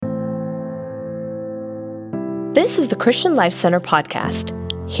This is the Christian Life Center podcast.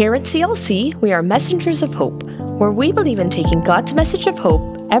 Here at CLC, we are messengers of hope, where we believe in taking God's message of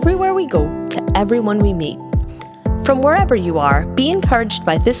hope everywhere we go to everyone we meet. From wherever you are, be encouraged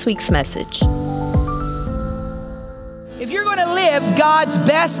by this week's message. If you're going to live God's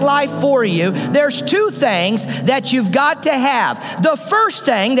best life for you, there's two things that you've got to have. The first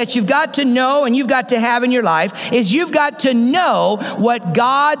thing that you've got to know and you've got to have in your life is you've got to know what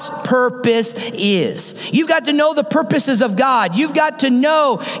God's purpose is. You've got to know the purposes of God. You've got to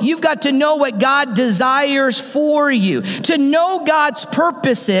know what God desires for you. To know God's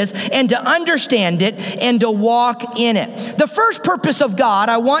purposes and to understand it and to walk in it. The first purpose of God,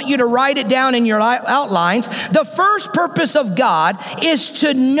 I want you to write it down in your outlines. The first purpose of God is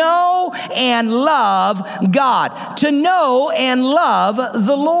to know and love God, to know and love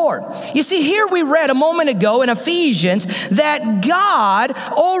the Lord. You see, here we read a moment ago in Ephesians that God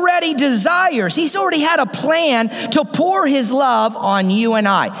already desires, He's already had a plan to pour His love on you and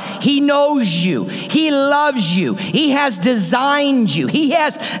I. He knows you. He loves you. He has designed you. He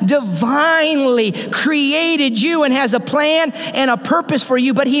has divinely created you and has a plan and a purpose for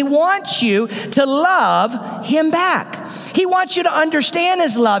you, but He wants you to love Him back. He wants you to understand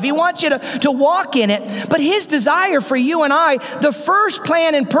His love. He wants you to walk in it. But His desire for you and I, the first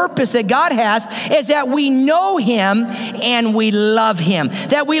plan and purpose that God has is that we know Him and we love Him,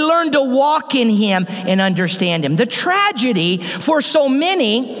 that we learn to walk in Him and understand Him. The tragedy for so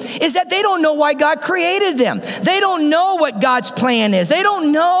many is that they don't know why God created them. They don't know what God's plan is. They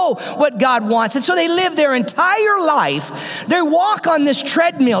don't know what God wants. And so they live their entire life. They walk on this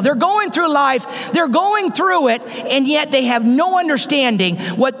treadmill. They're going through life. They're going through it, and yet they have no understanding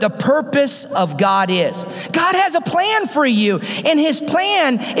what the purpose of God is. God has a plan for you, and His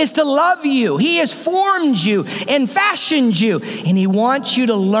plan is to love you. He has formed you and fashioned you, and He wants you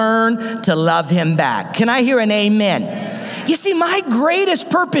to learn to love Him back. Can I hear an amen? You see, my greatest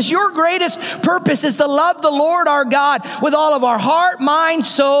purpose, your greatest purpose is to love the Lord our God with all of our heart, mind,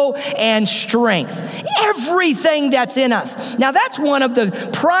 soul, and strength. Everything that's in us. Now, that's one of the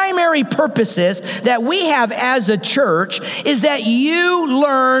primary purposes that we have as a church is that you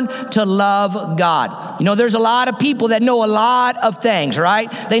learn to love God. You know, there's a lot of people that know a lot of things,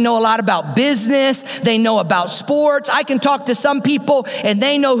 right? They know a lot about business. They know about sports. I can talk to some people and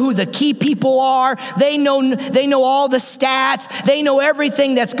they know who the key people are. They know all the stats. They know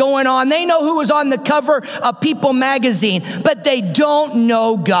everything that's going on. They know who is on the cover of People magazine, but they don't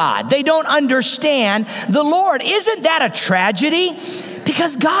know God. They don't understand the Lord. Isn't that a tragedy?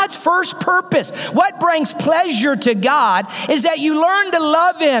 Because God's first purpose, what brings pleasure to God, is that you learn to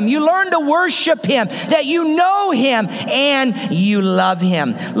love Him, you learn to worship Him, that you know Him and you love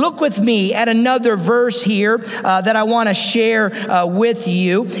Him. Look with me at another verse here that I want to share with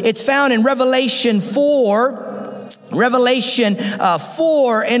you. It's found in Revelation 4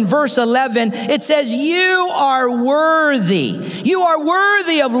 and verse 11, it says, you are worthy. You are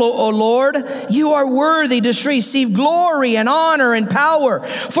worthy of, O Lord. You are worthy to receive glory and honor and power.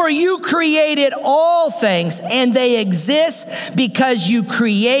 For you created all things, and they exist because you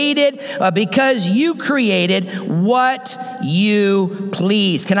created what you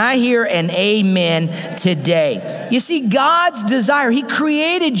please. Can I hear an amen today? You see, God's desire, He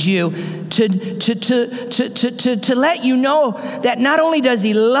created you to let you know that not only does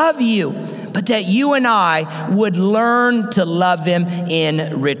He love you, but that you and I would learn to love Him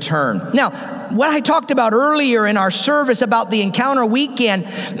in return. Now, what I talked about earlier in our service about the Encounter Weekend,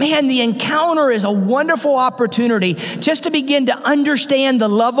 man, the Encounter is a wonderful opportunity just to begin to understand the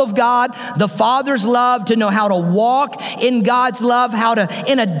love of God, the Father's love, to know how to walk in God's love, how to,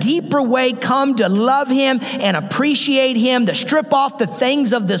 in a deeper way, come to love Him and appreciate Him, to strip off the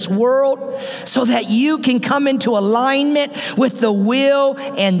things of this world so that you can come into alignment with the will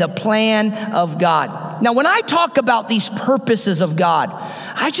and the plan of God. Now, when I talk about these purposes of God,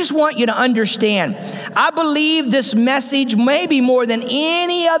 I just want you to understand, I believe this message, maybe more than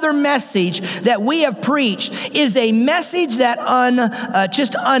any other message that we have preached, is a message that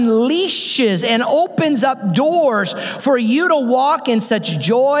just unleashes and opens up doors for you to walk in such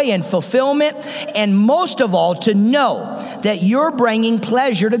joy and fulfillment, and most of all, to know that you're bringing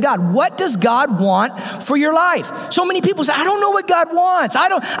pleasure to God. What does God want for your life? So many people say, I don't know what God wants. I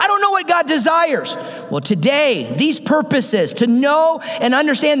don't know what God desires. Well, today, these purposes, to know and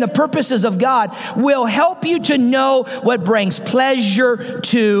understand the purposes of God, will help you to know what brings pleasure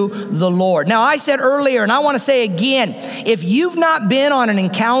to the Lord. Now, I said earlier, and I want to say again, if you've not been on an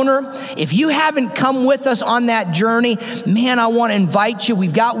encounter, if you haven't come with us on that journey, man, I want to invite you.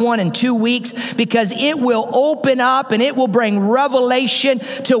 We've got one in 2 weeks, because it will open up and it will bring revelation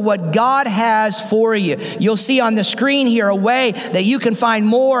to what God has for you. You'll see on the screen here a way that you can find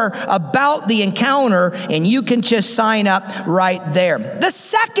more about the encounter, and you can just sign up right there. The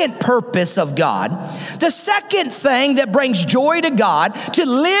second purpose of God, the second thing that brings joy to God, to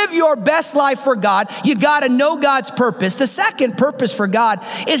live your best life for God, you got to know God's purpose. The second purpose for God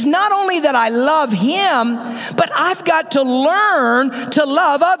is not only that I love Him, but I've got to learn to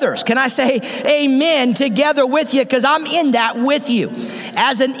love others. Can I say amen together with you? Because I'm in that with you.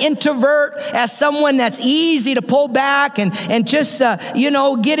 As an introvert, as someone that's easy to pull back and just,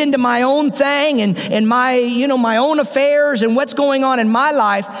 get into my own thing and my own affairs and what's going on in my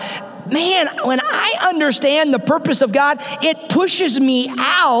life, man, when I understand the purpose of God, it pushes me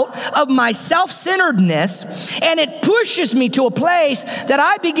out of my self-centeredness, and it pushes me to a place that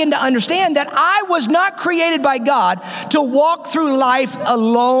I begin to understand that I was not created by God to walk through life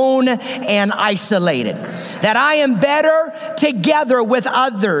alone and isolated. That I am better together with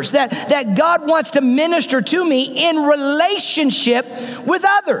others. That God wants to minister to me in relationship with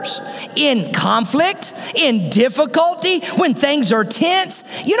others. In conflict, in difficulty, when things are tense.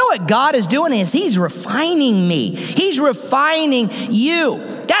 You know what God is doing is He's refining me. He's refining you.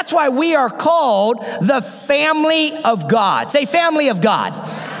 That's why we are called the family of God. Say, family of God.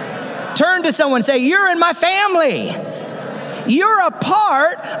 Turn to someone and say, you're in my family. You're a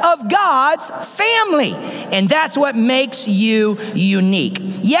part of God's family. And that's what makes you unique.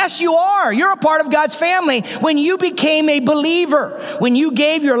 Yes, you are. You're a part of God's family. When you became a believer, when you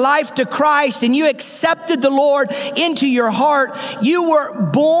gave your life to Christ and you accepted the Lord into your heart, you were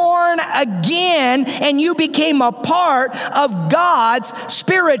born again and you became a part of God's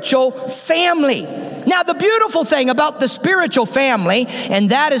spiritual family. Now, the beautiful thing about the spiritual family,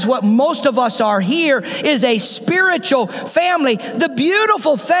 and that is what most of us are here, is a spiritual family. The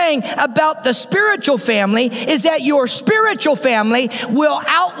beautiful thing about the spiritual family is that your spiritual family will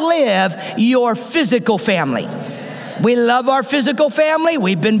outlive your physical family. We love our physical family.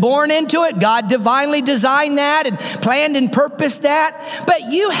 We've been born into it. God divinely designed that and planned and purposed that.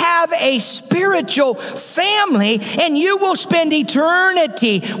 But you have a spiritual family, and you will spend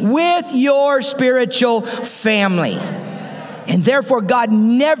eternity with your spiritual family. And therefore, God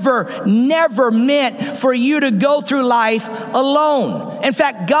never meant for you to go through life alone. In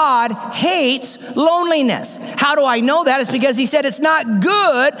fact, God hates loneliness. How do I know that? It's because He said it's not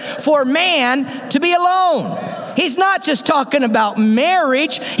good for man to be alone. He's not just talking about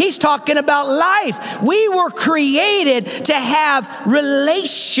marriage. He's talking about life. We were created to have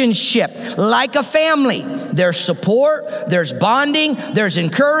relationship like a family. There's support, there's bonding, there's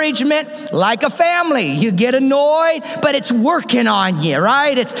encouragement like a family. You get annoyed, but it's working on you,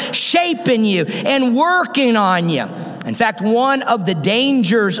 right? It's shaping you and working on you. In fact, one of the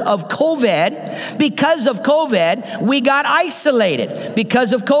dangers of COVID, because of COVID, we got isolated.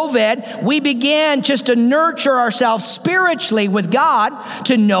 Because of COVID, we began just to nurture ourselves spiritually with God,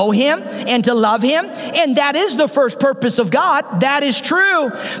 to know Him and to love Him. And that is the first purpose of God. That is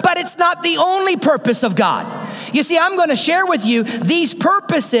true. But it's not the only purpose of God. You see, I'm going to share with you these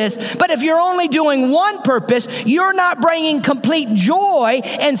purposes, but if you're only doing one purpose, you're not bringing complete joy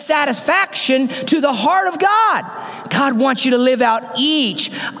and satisfaction to the heart of God. God wants you to live out each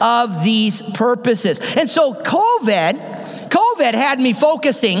of these purposes. And so COVID had me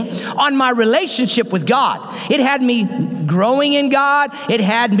focusing on my relationship with God. It had me growing in God. It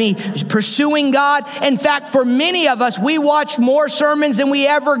had me pursuing God. In fact, for many of us, we watched more sermons than we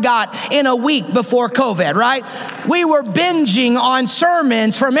ever got in a week before COVID, right? We were binging on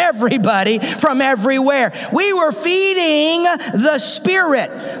sermons from everybody, from everywhere. We were feeding the Spirit,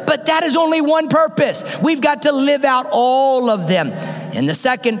 but that is only one purpose. We've got to live out all of them. And the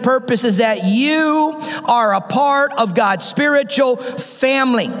second purpose is that you are a part of God's spiritual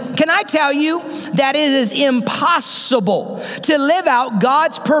family. Can I tell you that it is impossible to live out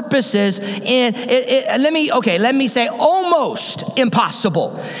God's purposes let me say almost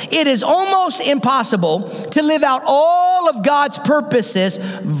impossible. It is almost impossible to live out all of God's purposes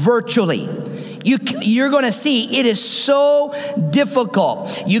virtually. You're going to see it is so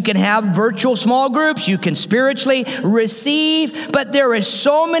difficult. You can have virtual small groups. You can spiritually receive, but there is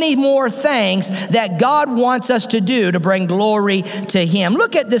so many more things that God wants us to do to bring glory to Him.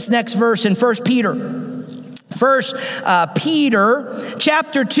 Look at this next verse in 1 Peter. First Peter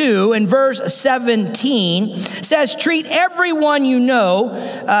chapter 2 and verse 17 says, treat everyone you know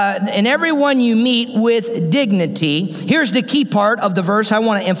and everyone you meet with dignity. Here's the key part of the verse I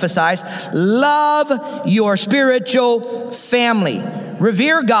want to emphasize. Love your spiritual family.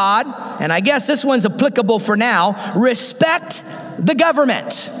 Revere God, and I guess this one's applicable for now. Respect the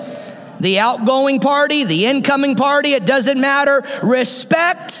government. The outgoing party, the incoming party, it doesn't matter.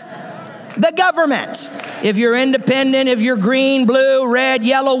 Respect the government. If you're independent, if you're green, blue, red,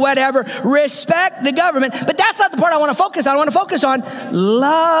 yellow, whatever, respect the government. But that's not the part I want to focus on. I want to focus on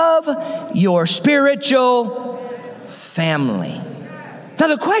love your spiritual family. Now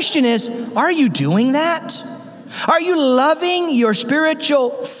the question is, are you doing that? Are you loving your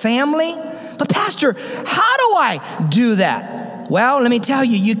spiritual family? But Pastor, how do I do that? Well, let me tell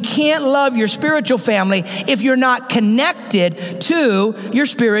you, you can't love your spiritual family if you're not connected to your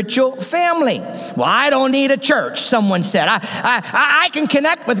spiritual family. Well, I don't need a church, someone said. I can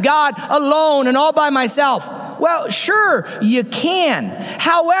connect with God alone and all by myself. Well, sure, you can.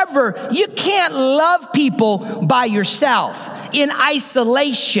 However, you can't love people by yourself, in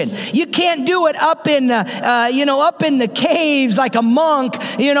isolation. You can't do it up in the caves like a monk,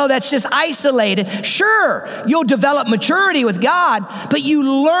 that's just isolated. Sure, you'll develop maturity with God, but you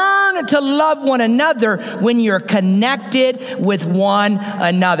learn to love one another when you're connected with one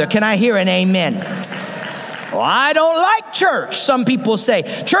another. Can I hear an amen? Well, I don't like church, some people say.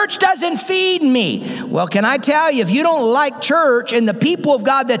 Church doesn't feed me. Well, can I tell you, if you don't like church and the people of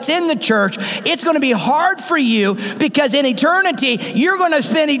God that's in the church, it's going to be hard for you, because in eternity, you're going to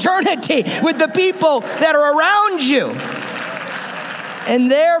spend eternity with the people that are around you. And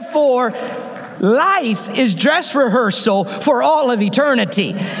therefore, life is dress rehearsal for all of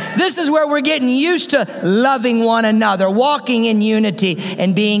eternity. This is where we're getting used to loving one another, walking in unity,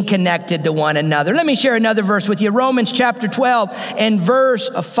 and being connected to one another. Let me share another verse with you. Romans chapter 12 and verse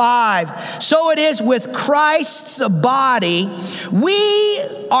 5. So it is with Christ's body. We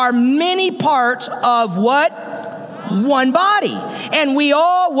are many parts of what? One body. And we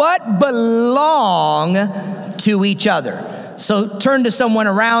all what? Belong to each other. So turn to someone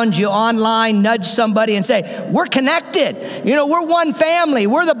around you online, nudge somebody and say, we're connected. We're one family.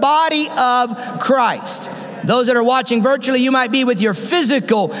 We're the body of Christ. Those that are watching virtually, you might be with your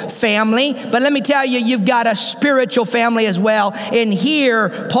physical family, but let me tell you, you've got a spiritual family as well. And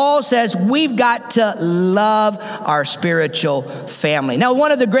here, Paul says we've got to love our spiritual family. Now,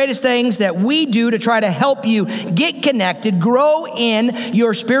 one of the greatest things that we do to try to help you get connected, grow in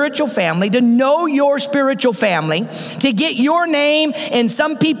your spiritual family, to know your spiritual family, to get your name in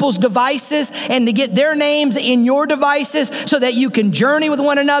some people's devices and to get their names in your devices so that you can journey with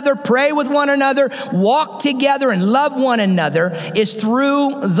one another, pray with one another, walk together and love one another, is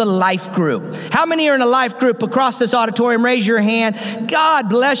through the life group. How many are in a life group across this auditorium? Raise your hand. God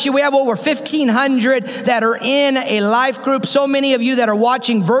bless you. We have over 1,500 that are in a life group. So many of you that are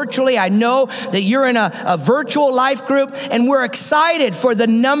watching virtually, I know that you're in a virtual life group, and we're excited for the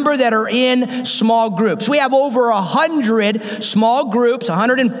number that are in small groups. We have over 100 small groups,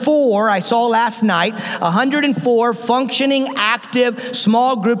 104 I saw last night, 104 functioning, active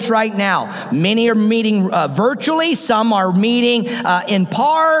small groups right now. Many are meeting virtually. Some are meeting in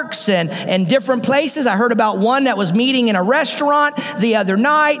parks and different places. I heard about one that was meeting in a restaurant the other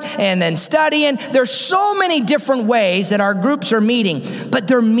night and then studying. There's so many different ways that our groups are meeting, but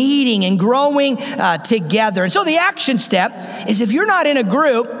they're meeting and growing together. And so the action step is, if you're not in a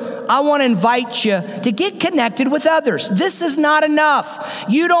group, I want to invite you to get connected with others. This is not enough.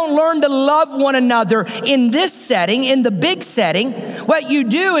 You don't learn to love one another in this setting, in the big setting. What you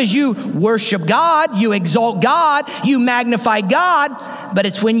do is you worship God, you exalt God, you magnify God, but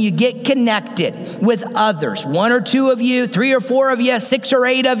it's when you get connected with others, 1 or 2 of you, 3 or 4 of you, 6 or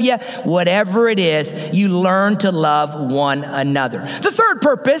 8 of you, whatever it is, you learn to love one another. The third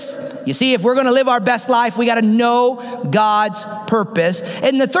purpose, you see, if we're going to live our best life, we got to know God's purpose.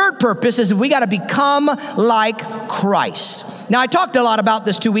 And the third purpose is we got to become like Christ. Now, I talked a lot about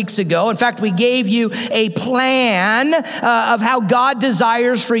this 2 weeks ago. In fact, we gave you a plan of how God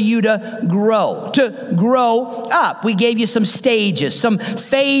desires for you to grow up. We gave you some stages, some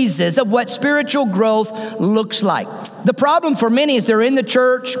phases of what spiritual growth looks like. The problem for many is they're in the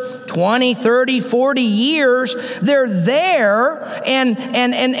church 20, 30, 40 years. They're there and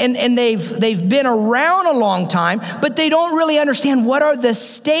they've been around a long time, but they don't really understand what are the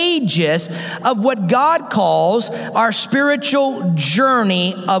stages of what God calls our spiritual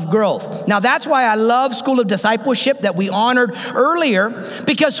journey of growth. Now, that's why I love School of Discipleship that we honored earlier,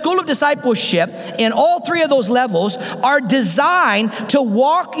 because School of Discipleship in all three of those levels are designed to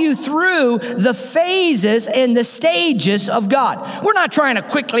walk you through the phases and the stages of God. We're not trying to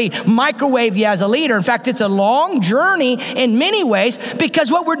quickly microwave you as a leader. In fact, it's a long journey in many ways,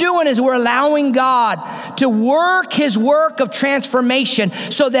 because what we're doing is we're allowing God to work his work of transformation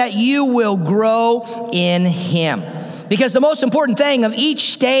so that you will grow in him. Because the most important thing of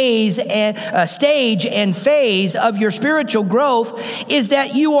each stage and phase of your spiritual growth is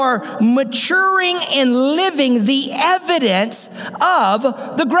that you are maturing and living the evidence of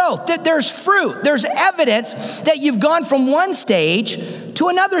the growth. That there's fruit, there's evidence that you've gone from one stage to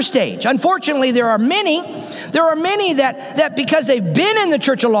another stage. Unfortunately, there are many that because they've been in the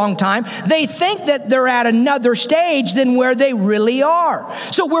church a long time, they think that they're at another stage than where they really are.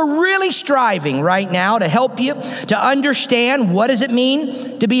 So we're really striving right now to help you to understand, what does it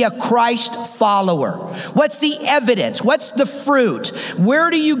mean to be a Christ follower? What's the evidence? What's the fruit? Where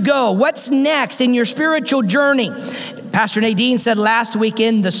do you go? What's next in your spiritual journey? Pastor Nadine said last week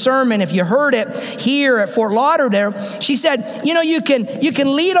in the sermon, if you heard it here at Fort Lauderdale, she said, you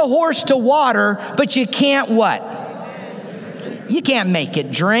can lead a horse to water, but you can't what? You can't make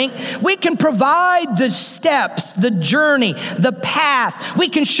it drink. We can provide the steps, the journey, the path. We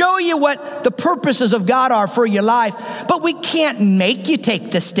can show you what the purposes of God are for your life, but we can't make you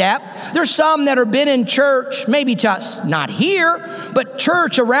take the step. There's some that have been in church, maybe just not here, but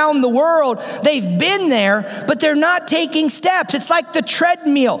church around the world. They've been there, but they're not taking steps. It's like the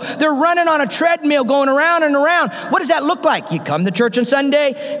treadmill. They're running on a treadmill going around and around. What does that look like? You come to church on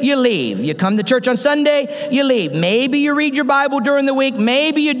Sunday, you leave. You come to church on Sunday, you leave. Maybe you read your Bible during the week.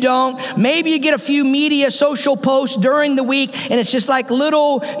 Maybe you don't. Maybe you get a few media social posts during the week, and it's just like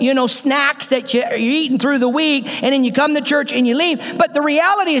little, snacks that you're eating through the week, and then you come to church and you leave. But the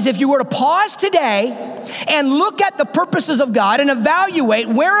reality is, if you were to pause today and look at the purposes of God and evaluate,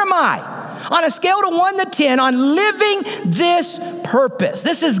 where am I? On a scale to 1 to 10 on living this purpose.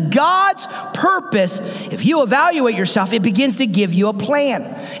 This is God's purpose. If you evaluate yourself, it begins to give you a plan.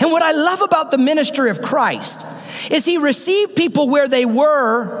 And what I love about the ministry of Christ is he received people where they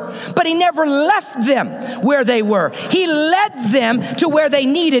were, but he never left them where they were. He led them to where they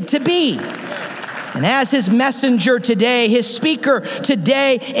needed to be. And as his messenger today, his speaker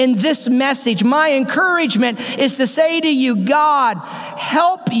today in this message, my encouragement is to say to you, God,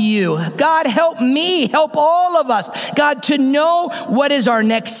 help you. God, help me. Help all of us. God, to know what is our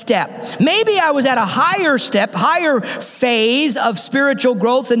next step. Maybe I was at a higher phase of spiritual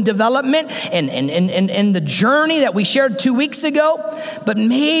growth and development and the journey that we shared 2 weeks ago. But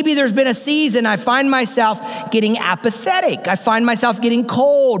maybe there's been a season I find myself getting apathetic. I find myself getting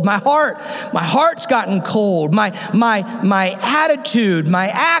cold. My heart's gotten cold. My attitude, my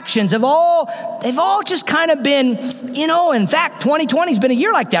actions they've all just kind of been, in fact, 2020 has been a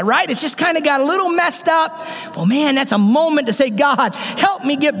year like that, right? It's just kind of got a little messed up. Well, man, that's a moment to say, God, help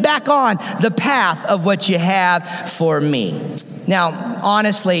me get back on the path of what you have for me. Now,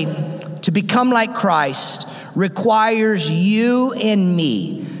 honestly, to become like Christ requires you and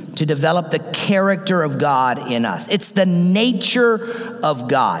me to develop the character of God in us. It's the nature of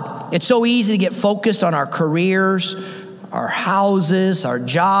God. It's so easy to get focused on our careers, our houses, our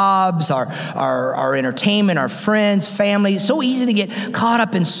jobs, our entertainment, our friends, family. It's so easy to get caught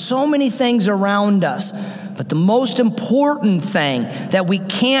up in so many things around us. But the most important thing that we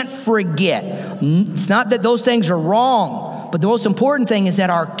can't forget, it's not that those things are wrong, but the most important thing is that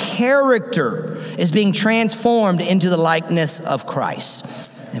our character is being transformed into the likeness of Christ.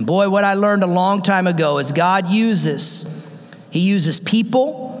 And boy, what I learned a long time ago is God uses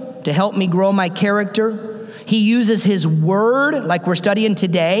people to help me grow my character. He uses his word like we're studying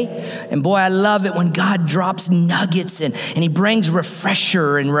today. And boy, I love it when God drops nuggets and he brings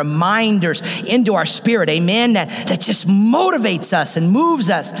refresher and reminders into our spirit. Amen. That just motivates us and moves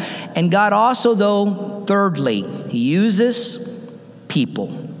us. And God also, though, thirdly, he uses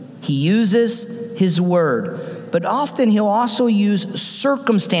people. He uses his word. But often he'll also use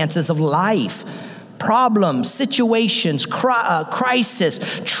circumstances of life, problems, situations,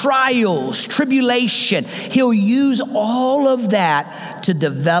 crisis, trials, tribulation. He'll use all of that to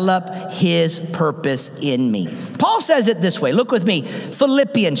develop his purpose in me. Paul says it this way. Look with me.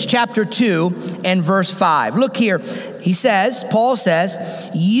 Philippians chapter 2 and verse 5. Look here. Paul says,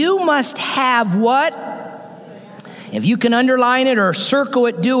 you must have what? If you can underline it or circle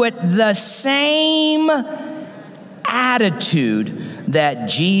it, do it. The same attitude that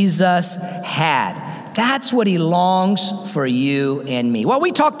Jesus had. That's what he longs for you and me. Well,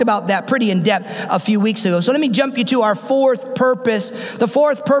 we talked about that pretty in depth a few weeks ago. So let me jump you to our fourth purpose, the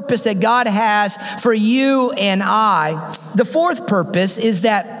fourth purpose that God has for you and I. The fourth purpose is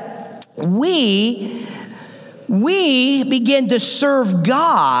that we begin to serve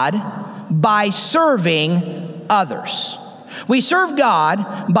God by serving others. We serve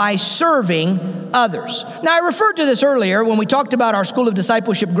God by serving others. Now, I referred to this earlier when we talked about our School of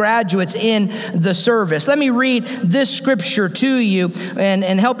Discipleship graduates in the service. Let me read this scripture to you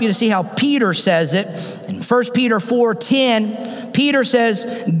and help you to see how Peter says it. In 1 Peter 4:10, Peter says,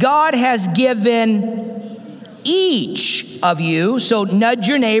 God has given each of you, so nudge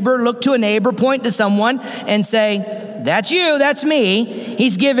your neighbor, look to a neighbor, point to someone and say, that's you, that's me.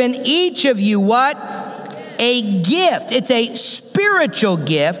 He's given each of you what? A gift. It's a spiritual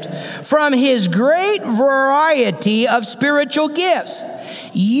gift from his great variety of spiritual gifts.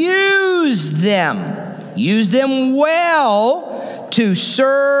 Use them well to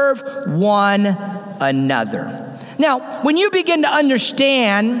serve one another. Now, when you begin to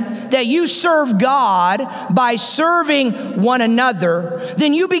understand that you serve God by serving one another,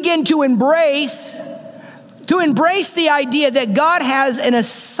 then you begin to embrace the idea that God has an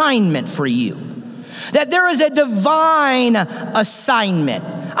assignment for you. That there is a divine assignment.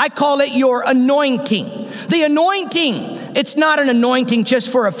 I call it your anointing. The anointing, it's not an anointing just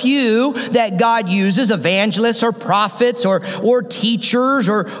for a few that God uses, evangelists or prophets or teachers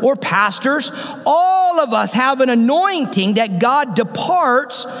or pastors. All of us have an anointing that God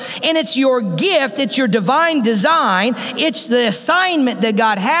departs, and it's your gift, it's your divine design, it's the assignment that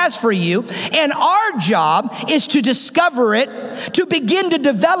God has for you. And our job is to discover it, to begin to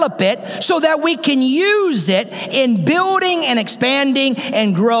develop it so that we can use it in building and expanding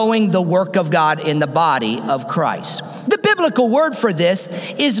and growing the work of God in the body of Christ. The biblical word for this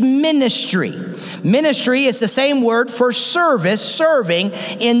is ministry. Ministry is the same word for service, serving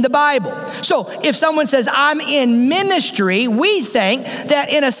in the Bible. So if someone says, I'm in ministry, we think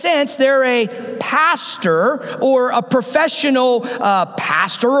that in a sense they're a pastor or a professional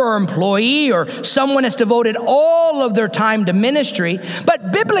pastor or employee or someone that's devoted all of their time to ministry.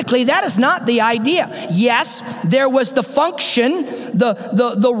 But biblically, that is not the idea. Yes, there was the function,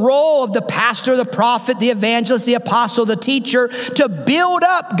 the role of the pastor, the prophet, the evangelist, the apostle, the teacher to build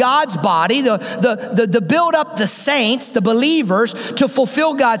up God's body, the build up the saints, the believers to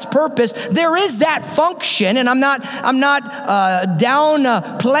fulfill God's purpose. There is that function, and I'm not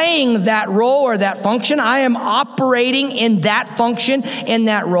downplaying that role or that function. I am operating in that function, in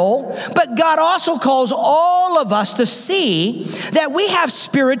that role. But God also calls all of us to see that we have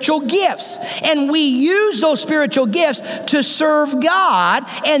spiritual gifts, and we use those spiritual gifts to serve God,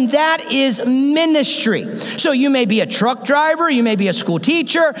 and that is ministry. So you may be a truck driver, you may be a school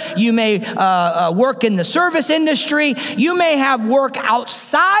teacher, you may work in the service industry, you may have work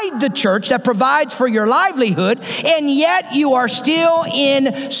outside the church that provides for your livelihood, and yet you are still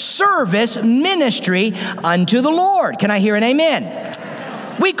in service ministry unto the Lord. Can I hear an amen?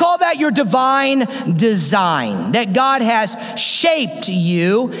 We call that your divine design, that God has shaped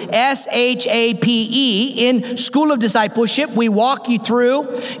you, S-H-A-P-E. In School of Discipleship, we walk you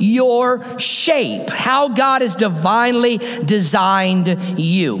through your shape, how God has divinely designed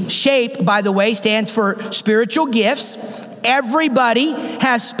you. Shape, by the way, stands for spiritual gifts. Everybody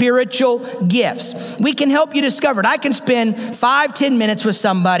has spiritual gifts. We can help you discover it. I can spend 5-10 minutes with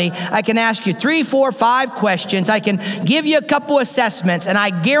somebody. I can ask you 3, 4, 5 questions. I can give you a couple assessments, and I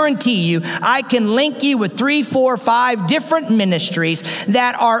guarantee you, I can link you with 3, 4, 5 different ministries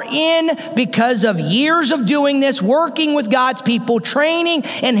that are in because of years of doing this, working with God's people, training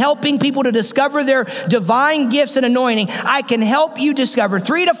and helping people to discover their divine gifts and anointing. I can help you discover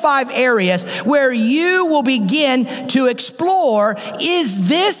 3 to 5 areas where you will begin to explore, is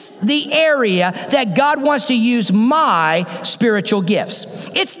this the area that God wants to use my spiritual gifts?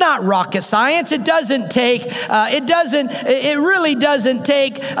 It's not rocket science. It really doesn't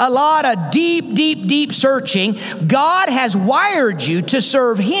take a lot of deep searching. God has wired you to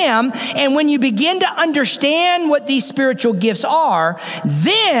serve Him. And when you begin to understand what these spiritual gifts are,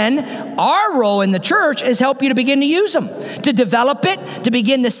 then our role in the church is help you to begin to use them, to develop it, to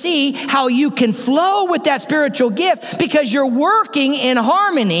begin to see how you can flow with that spiritual gift, because you're working in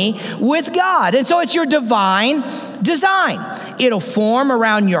harmony with God. And so it's your divine design. It'll form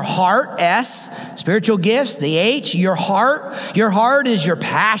around your heart, S, Spiritual gifts, the H, your heart. Your heart is your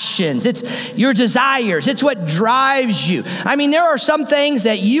passions. It's your desires. It's what drives you. I mean, there are some things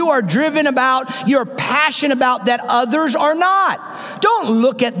that you are driven about, you're passionate about that others are not. Don't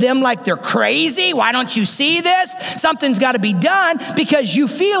look at them like they're crazy. Why don't you see this? Something's got to be done because you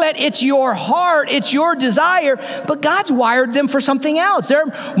feel it. It's your heart. It's your desire. But God's wired them for something else.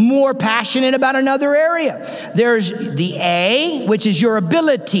 They're more passionate about another area. There's the A, which is your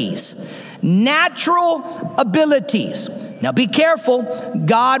abilities. Natural abilities. Now be careful.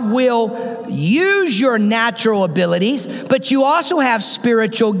 God will use your natural abilities, but you also have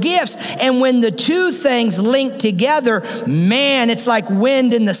spiritual gifts. And when the two things link together, man, it's like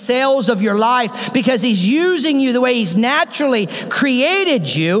wind in the sails of your life, because he's using you the way he's naturally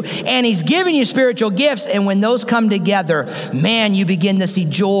created you, and he's giving you spiritual gifts. And when those come together, man, you begin to see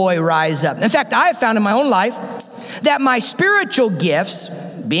joy rise up. In fact, I have found in my own life that my spiritual gifts,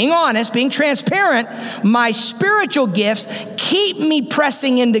 being honest, being transparent, my spiritual gifts keep me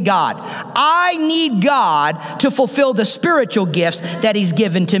pressing into God. I need God to fulfill the spiritual gifts that he's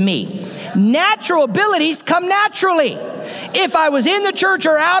given to me. Natural abilities come naturally. If I was in the church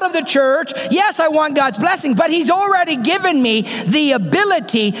or out of the church, yes, I want God's blessing, but he's already given me the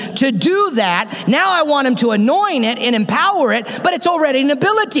ability to do that. Now I want him to anoint it and empower it, but it's already an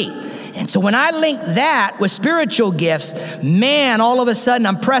ability. And so when I link that with spiritual gifts, man, all of a sudden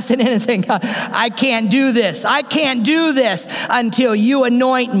I'm pressing in and saying, God, I can't do this. I can't do this until you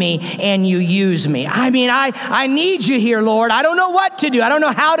anoint me and you use me. I mean, I need you here, Lord. I don't know what to do. I don't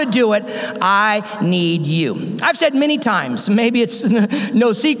know how to do it. I need you. I've said many times, maybe it's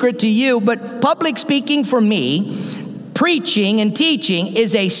no secret to you, but public speaking for me, preaching and teaching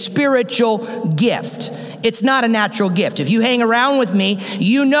is a spiritual gift. It's not a natural gift. If you hang around with me,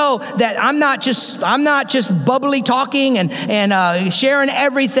 you know that I'm not just bubbly talking and sharing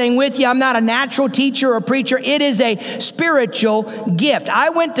everything with you. I'm not a natural teacher or preacher. It is a spiritual gift.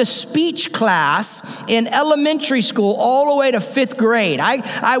 I went to speech class in elementary school all the way to 5th grade.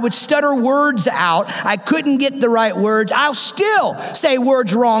 I would stutter words out. I couldn't get the right words. I'll still say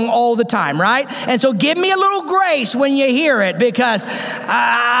words wrong all the time, right? And so give me a little grace when you hear it, because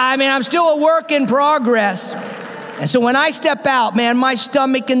I'm still a work in progress. And so when I step out, man, my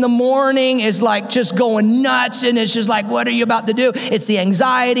stomach in the morning is like just going nuts, and it's just like, what are you about to do? It's the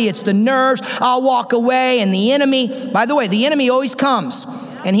anxiety, it's the nerves. I'll walk away, and the enemy, by the way, the enemy always comes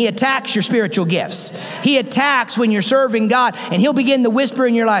and he attacks your spiritual gifts. He attacks when you're serving God, and he'll begin to whisper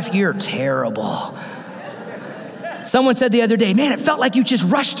in your life, you're terrible. Someone said the other day, man, it felt like you just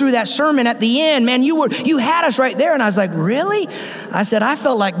rushed through that sermon at the end. Man, you had us right there. And I was like, really? I said, I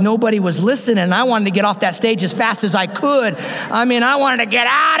felt like nobody was listening, and I wanted to get off that stage as fast as I could. I mean, I wanted to get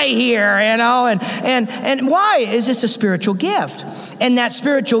out of here, you know. And why? Is it's a spiritual gift. And that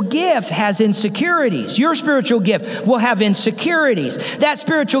spiritual gift has insecurities. Your spiritual gift will have insecurities. That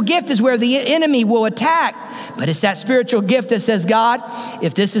spiritual gift is where the enemy will attack. But it's that spiritual gift that says, God,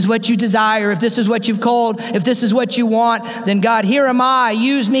 if this is what you desire, if this is what you've called, if this is what you want, then God, here am I.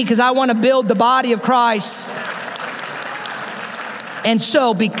 Use me, because I want to build the body of Christ. And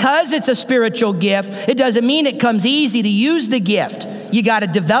so because it's a spiritual gift, it doesn't mean it comes easy to use the gift. You got to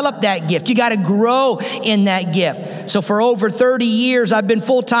develop that gift. You got to grow in that gift. So for over 30 years, I've been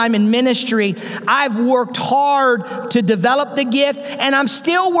full-time in ministry. I've worked hard to develop the gift, and I'm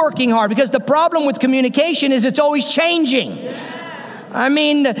still working hard, because the problem with communication is it's always changing. I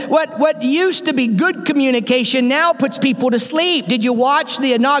mean, what used to be good communication now puts people to sleep. Did you watch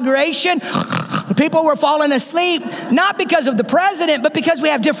the inauguration? People were falling asleep, not because of the president, but because we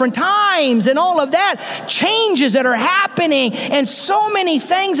have different times and all of that, changes that are happening, and so many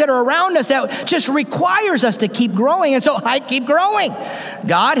things that are around us that just requires us to keep growing. And so I keep growing.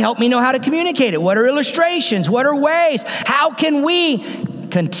 God, help me know how to communicate it. What are illustrations? What are ways? How can we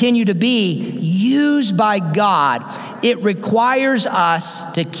continue to be used by God? It requires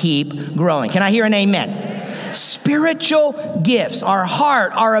us to keep growing. Can I hear an amen? Spiritual gifts, our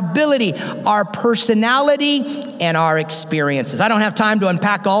heart, our ability, our personality, and our experiences. I don't have time to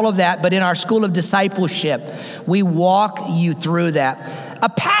unpack all of that, but in our School of Discipleship, we walk you through that. A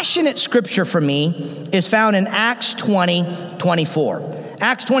passionate scripture for me is found in Acts 20:24.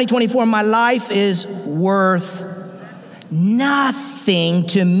 Acts 20:24, my life is worth nothing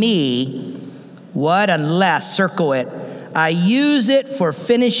to me, what, unless, circle it, I use it for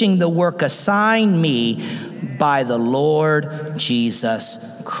finishing the work assigned me by the Lord Jesus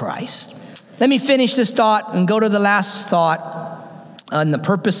Christ. Let me finish this thought and go to the last thought on the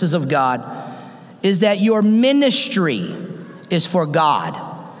purposes of God, is that your ministry is for God.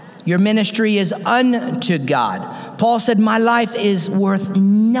 Your ministry is unto God. Paul said, my life is worth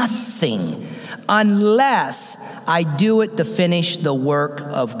nothing unless I do it to finish the work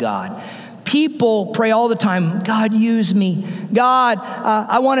of God. People pray all the time, God, use me. God,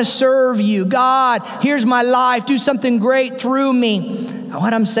 I want to serve you. God, here's my life. Do something great through me.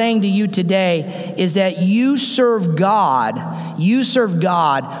 What I'm saying to you today is that you serve God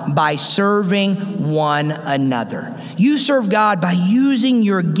by serving one another. You serve God by using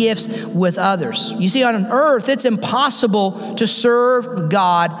your gifts with others. You see, on earth, it's impossible to serve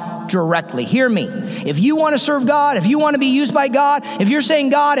God directly. Hear me. If you want to serve God, if you want to be used by God, if you're saying,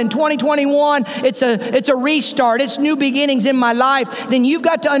 God, in 2021, it's a restart, it's new beginnings in my life, then you've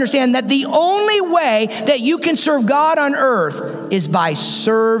got to understand that the only way that you can serve God on earth is by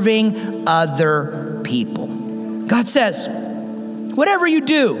serving other people. God says, whatever you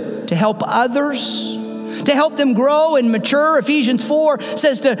do to help others, to help them grow and mature, Ephesians 4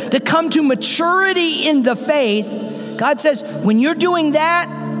 says to come to maturity in the faith. God says, when you're doing that,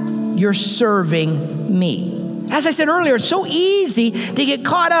 you're serving me. As I said earlier, it's so easy to get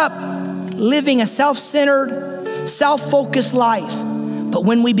caught up living a self-centered, self-focused life. But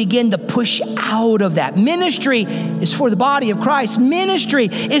when we begin to push out of that, ministry is for the body of Christ. Ministry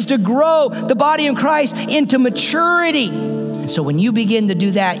is to grow the body of Christ into maturity. And so when you begin to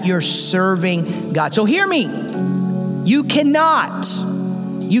do that, you're serving God. So hear me. You cannot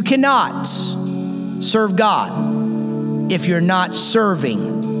serve God if you're not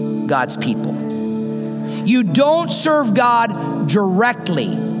serving God's people. You don't serve God directly.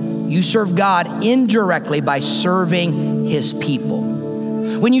 You serve God indirectly by serving His people.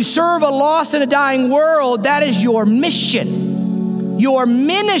 When you serve a lost and a dying world, that is your mission. Your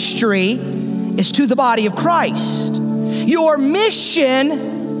ministry is to the body of Christ. Your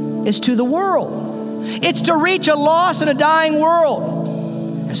mission is to the world. It's to reach a lost and a dying world.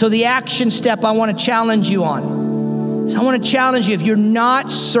 And so the action step I want to challenge you on is I want to challenge you, if you're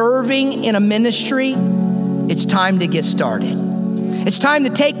not serving in a ministry, it's time to get started. It's time to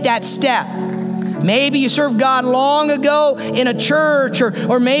take that step. Maybe you served God long ago in a church,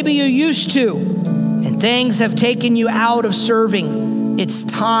 or maybe you used to, and things have taken you out of serving. It's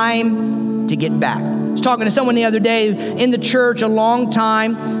time to get back. I was talking to someone the other day in the church a long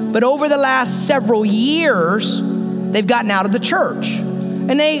time, but over the last several years, they've gotten out of the church.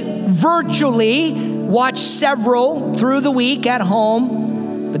 And they virtually watch several through the week at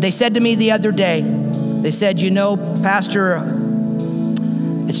home. But they said to me the other day, they said, Pastor,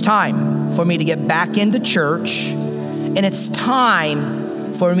 it's time for me to get back into church, and it's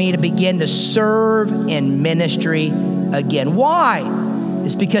time for me to begin to serve in ministry again. Why?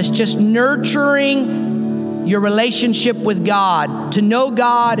 It's because just nurturing your relationship with God, to know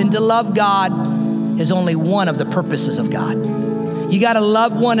God and to love God, is only one of the purposes of God. You got to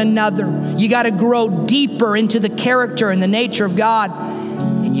love one another. You got to grow deeper into the character and the nature of God,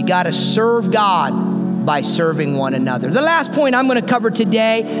 and you got to serve God by serving one another. The last point I'm going to cover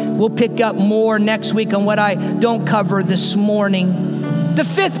today, we'll pick up more next week on what I don't cover this morning. The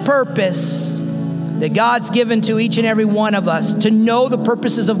fifth purpose that God's given to each and every one of us, to know the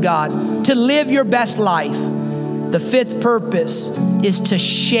purposes of God, to live your best life. The fifth purpose is to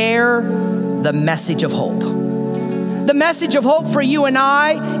share the message of hope. The message of hope for you and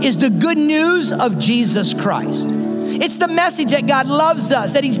I is the good news of Jesus Christ. It's the message that God loves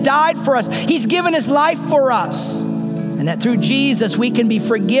us, that He's died for us, He's given His life for us, and that through Jesus we can be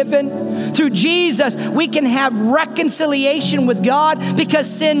forgiven. Through Jesus we can have reconciliation with God because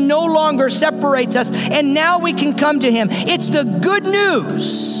sin no longer separates us, and now we can come to Him. It's the good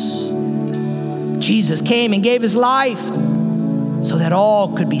news. Jesus came and gave His life so that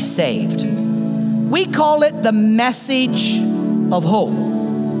all could be saved. We call it the message of hope.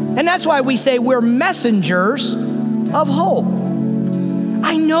 And that's why we say we're messengers of hope.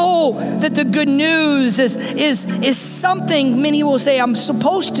 I know that the good news is something many will say I'm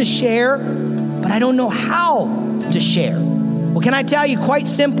supposed to share, but I don't know how to share. Well, can I tell you quite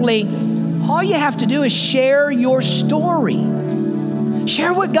simply, all you have to do is share your story.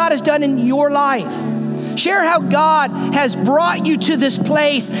 Share what God has done in your life. Share how God has brought you to this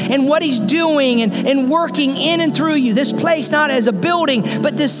place and what He's doing and working in and through you. This place not as a building,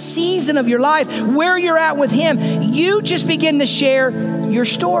 but this season of your life, where you're at with Him. You just begin to share your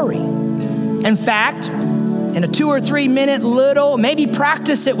story. In fact, in a 2 or 3 minute little, maybe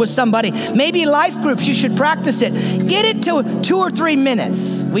practice it with somebody. Maybe life groups, you should practice it. Get it to 2 or 3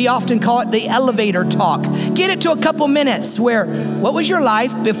 minutes. We often call it the elevator talk. Get it to a couple minutes where, what was your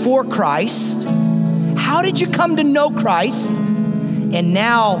life before Christ? How did you come to know Christ? And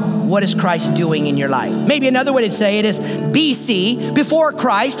now, what is Christ doing in your life? Maybe another way to say it is BC, before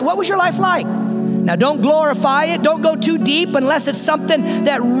Christ. What was your life like? Now, don't glorify it. Don't go too deep unless it's something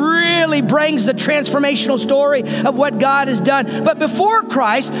that really brings the transformational story of what God has done. But before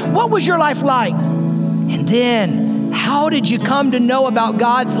Christ, what was your life like? And then, how did you come to know about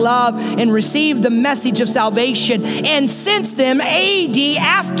God's love and receive the message of salvation? And since then, AD,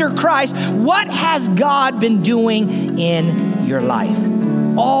 after Christ, what has God been doing in your life?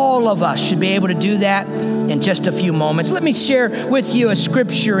 All of us should be able to do that in just a few moments. Let me share with you a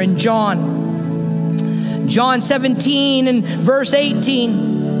scripture in John 17 and verse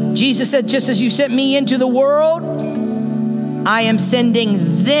 18. Jesus said, just as you sent me into the world, I am sending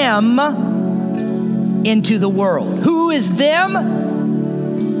them into the world. Who is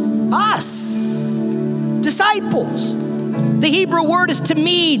them? Us. Disciples. The Hebrew word is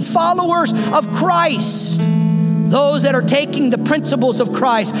Talmids, followers of Christ. Those that are taking the principles of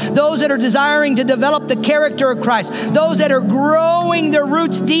Christ, those that are desiring to develop the character of Christ, those that are growing their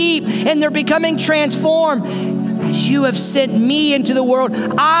roots deep and they're becoming transformed. As you have sent me into the world,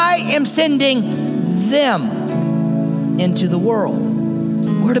 I am sending them into the world.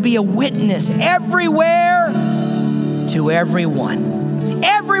 We're to be a witness everywhere to everyone.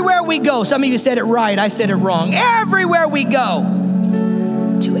 Everywhere we go. Some of you said it right, I said it wrong. Everywhere we go,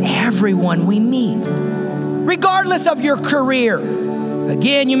 to everyone we meet. Regardless of your career.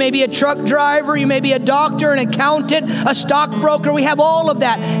 Again, you may be a truck driver, you may be a doctor, an accountant, a stockbroker. We have all of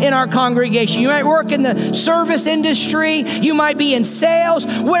that in our congregation. You might work in the service industry, you might be in sales.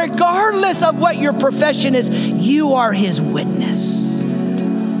 Regardless of what your profession is, you are his witness.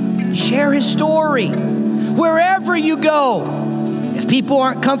 Share his story. Wherever you go, if people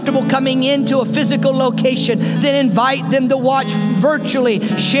aren't comfortable coming into a physical location, then invite them to watch virtually.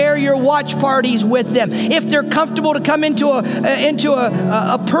 Share your watch parties with them. If they're comfortable to come into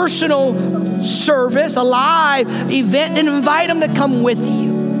a personal service, a live event, then invite them to come with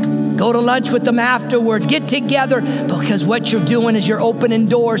you. Go to lunch with them afterwards. Get together, because what you're doing is you're opening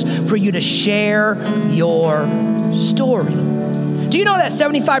doors for you to share your story. Do you know that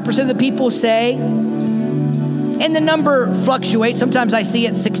 75% of the people say, and the number fluctuates. Sometimes I see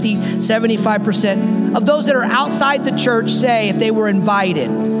it 60, 75% of those that are outside the church say if they were invited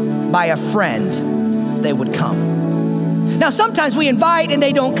by a friend, they would come. Now, sometimes we invite and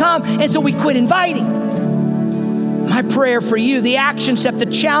they don't come, and so we quit inviting. My prayer for you, the action step, the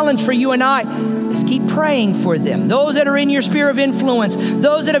challenge for you and I is keep praying for them. Those that are in your sphere of influence,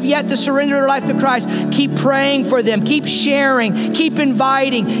 those that have yet to surrender their life to Christ, keep praying for them. Keep sharing, keep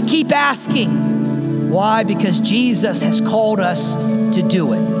inviting, keep asking. Why? Because Jesus has called us to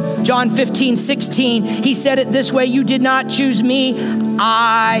do it. John 15:16, he said it this way, you did not choose me,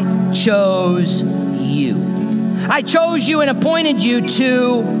 I chose you. I chose you and appointed you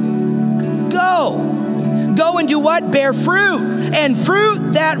to go. Go and do what? Bear fruit, and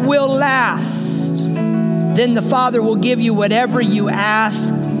fruit that will last. Then the Father will give you whatever you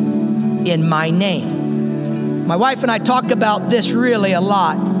ask in my name. My wife and I talk about this really a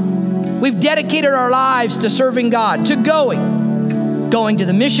lot. We've dedicated our lives to serving God, to going to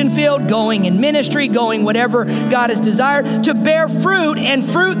the mission field, going in ministry, going whatever God has desired, to bear fruit and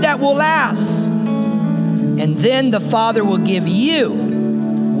fruit that will last. And then the Father will give you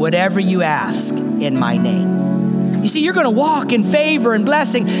whatever you ask in my name. You see, you're going to walk in favor and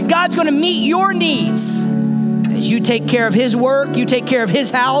blessing. God's going to meet your needs. As you take care of his work, you take care of his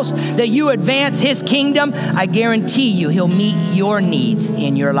house, that you advance his kingdom, I guarantee you he'll meet your needs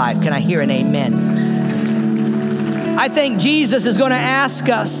in your life. Can I hear an amen? I think Jesus is going to ask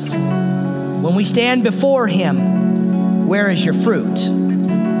us when we stand before him, where is your fruit?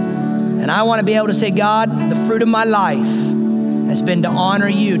 And I want to be able to say, God, the fruit of my life has been to honor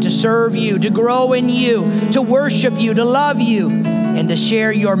you, to serve you, to grow in you, to worship you, to love you, and to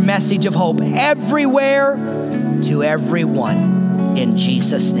share your message of hope everywhere to everyone, in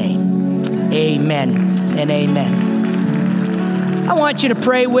Jesus' name. Amen and amen. I want you to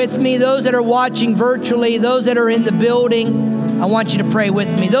pray with me. Those that are watching virtually, those that are in the building, I want you to pray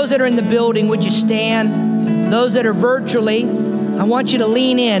with me. Those that are in the building, would you stand? Those that are virtually, I want you to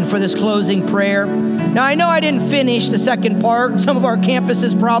lean in for this closing prayer. Now, I know I didn't finish the second part. Some of our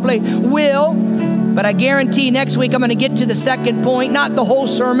campuses probably will. But I guarantee next week I'm going to get to the second point, not the whole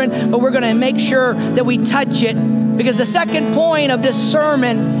sermon, but we're going to make sure that we touch it. Because the second point of this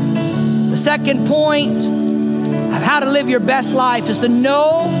sermon, the second point of how to live your best life is to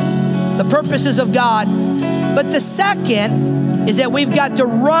know the purposes of God. But the second is that we've got to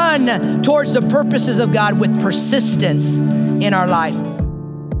run towards the purposes of God with persistence in our life.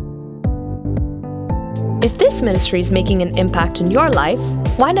 If this ministry is making an impact in your life,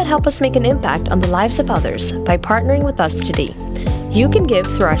 why not help us make an impact on the lives of others by partnering with us today? You can give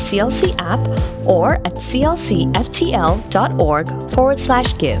through our CLC app or at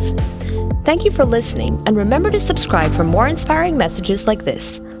clcftl.org/give. Thank you for listening, and remember to subscribe for more inspiring messages like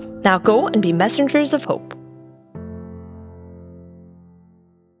this. Now go and be messengers of hope.